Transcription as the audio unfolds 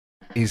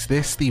Is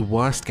this the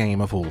worst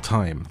game of all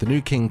time? The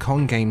new King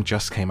Kong game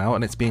just came out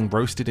and it's being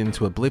roasted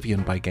into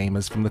oblivion by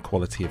gamers from the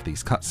quality of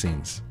these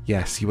cutscenes.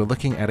 Yes, you are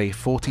looking at a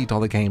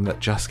 $40 game that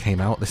just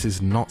came out. This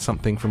is not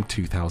something from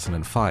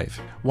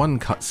 2005. One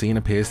cutscene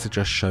appears to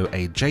just show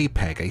a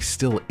JPEG, a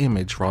still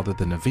image rather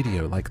than a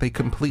video, like they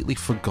completely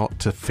forgot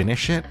to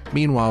finish it.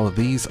 Meanwhile,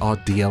 these are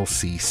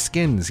DLC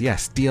skins.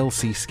 Yes,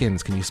 DLC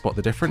skins. Can you spot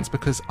the difference?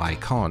 Because I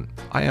can't.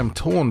 I am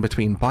torn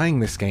between buying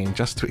this game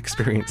just to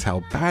experience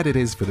how bad it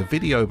is for the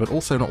video, but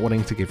also not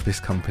wanting to give this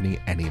company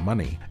any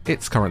money.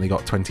 It's currently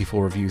got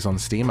 24 reviews on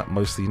Steam,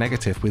 mostly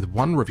negative, with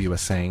one reviewer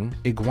saying,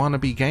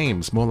 "Iguanabe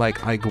games, more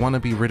like I wanna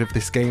be rid of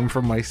this game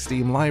from my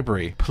Steam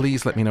library."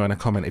 Please let me know in a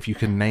comment if you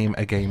can name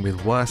a game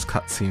with worse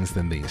cutscenes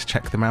than these.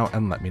 Check them out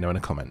and let me know in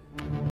a comment.